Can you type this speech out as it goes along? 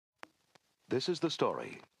This is the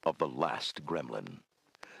story of the last gremlin.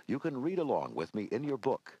 You can read along with me in your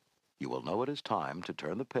book. You will know it is time to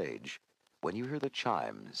turn the page when you hear the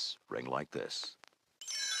chimes ring like this.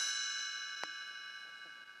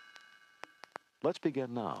 Let's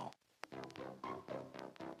begin now.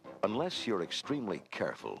 Unless you're extremely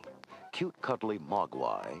careful, cute, cuddly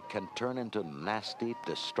mogwai can turn into nasty,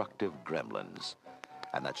 destructive gremlins.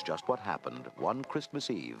 And that's just what happened one Christmas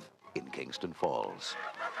Eve in Kingston Falls.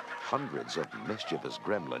 Hundreds of mischievous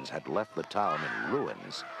gremlins had left the town in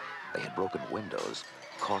ruins. They had broken windows,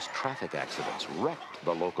 caused traffic accidents, wrecked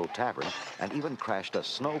the local tavern, and even crashed a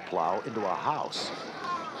snowplow into a house.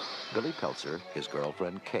 Billy Peltzer, his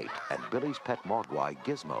girlfriend Kate, and Billy's pet mogwai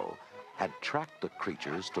Gizmo had tracked the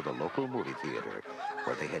creatures to the local movie theater,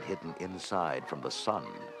 where they had hidden inside from the sun,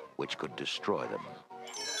 which could destroy them.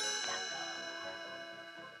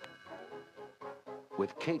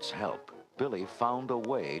 With Kate's help, Billy found a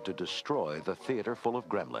way to destroy the theater full of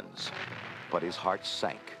gremlins. But his heart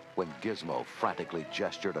sank when Gizmo frantically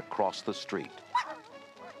gestured across the street.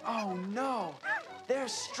 Oh no!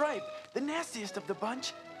 There's Stripe, the nastiest of the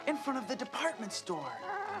bunch, in front of the department store.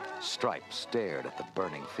 Stripe stared at the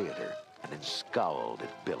burning theater and then scowled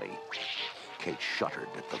at Billy. Kate shuddered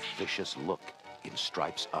at the vicious look in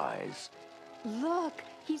Stripe's eyes. Look,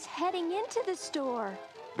 he's heading into the store.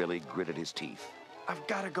 Billy gritted his teeth. I've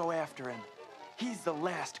got to go after him. He's the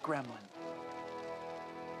last gremlin.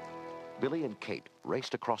 Billy and Kate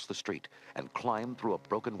raced across the street and climbed through a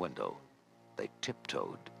broken window. They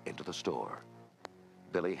tiptoed into the store.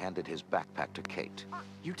 Billy handed his backpack to Kate.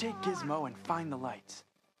 You take Gizmo and find the lights.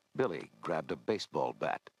 Billy grabbed a baseball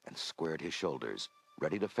bat and squared his shoulders,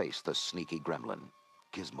 ready to face the sneaky gremlin.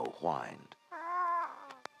 Gizmo whined.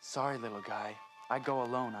 Sorry, little guy. I go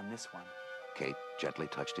alone on this one. Kate gently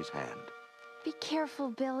touched his hand. Be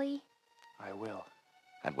careful, Billy. I will.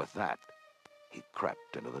 And with that, he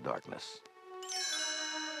crept into the darkness.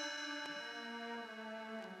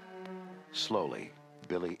 Slowly,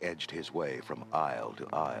 Billy edged his way from aisle to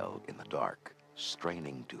aisle in the dark,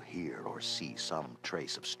 straining to hear or see some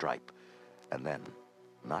trace of Stripe. And then,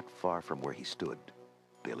 not far from where he stood,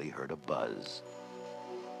 Billy heard a buzz.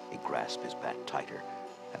 He grasped his bat tighter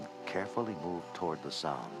and carefully moved toward the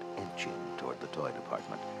sound, inching toward the toy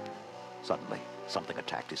department. Suddenly, something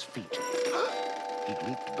attacked his feet. He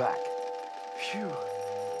leaped back. Phew,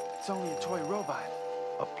 it's only a toy robot.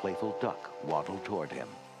 A playful duck waddled toward him.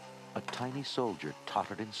 A tiny soldier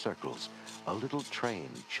tottered in circles. A little train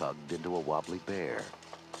chugged into a wobbly bear.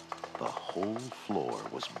 The whole floor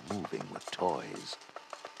was moving with toys,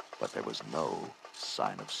 but there was no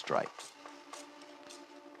sign of Stripe.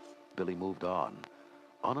 Billy moved on,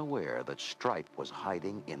 unaware that Stripe was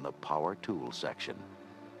hiding in the power tool section.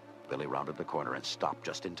 Billy rounded the corner and stopped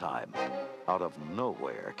just in time. Out of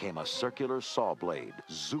nowhere came a circular saw blade,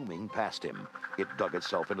 zooming past him. It dug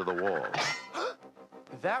itself into the wall.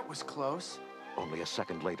 That was close. Only a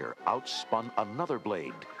second later, out spun another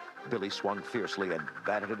blade. Billy swung fiercely and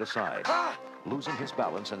batted it aside, losing his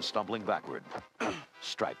balance and stumbling backward.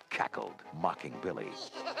 Stripe cackled, mocking Billy.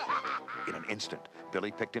 In an instant,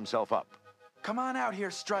 Billy picked himself up. Come on out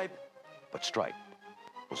here, Stripe. But Stripe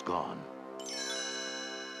was gone.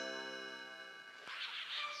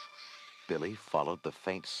 Billy followed the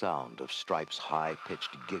faint sound of Stripe's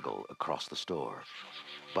high-pitched giggle across the store.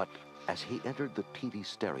 But as he entered the TV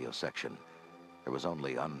stereo section, there was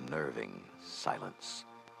only unnerving silence.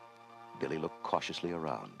 Billy looked cautiously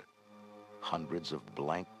around. Hundreds of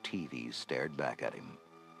blank TVs stared back at him.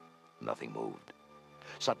 Nothing moved.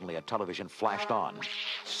 Suddenly, a television flashed on.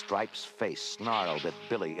 Stripe's face snarled at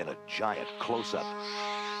Billy in a giant close-up.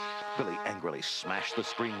 Billy angrily smashed the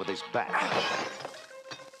screen with his bat.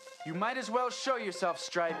 You might as well show yourself,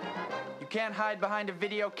 Stripe. You can't hide behind a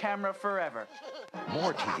video camera forever.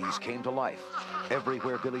 More TVs came to life.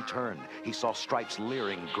 Everywhere Billy turned, he saw Stripe's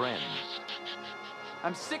leering grin.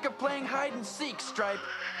 I'm sick of playing hide and seek, Stripe.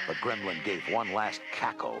 The gremlin gave one last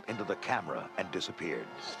cackle into the camera and disappeared.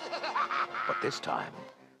 But this time,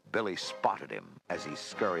 Billy spotted him as he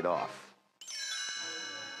scurried off.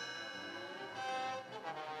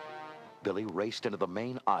 Billy raced into the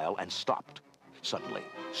main aisle and stopped. Suddenly,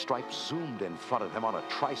 Stripe zoomed in front of him on a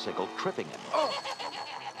tricycle, tripping him. Oh!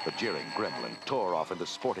 The jeering gremlin tore off into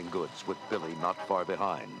sporting goods with Billy not far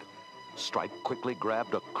behind. Stripe quickly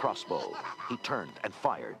grabbed a crossbow. He turned and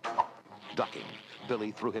fired. Ducking,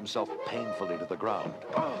 Billy threw himself painfully to the ground.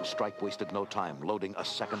 Stripe wasted no time loading a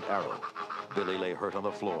second arrow. Billy lay hurt on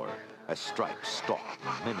the floor as Stripe stalked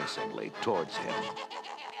menacingly towards him.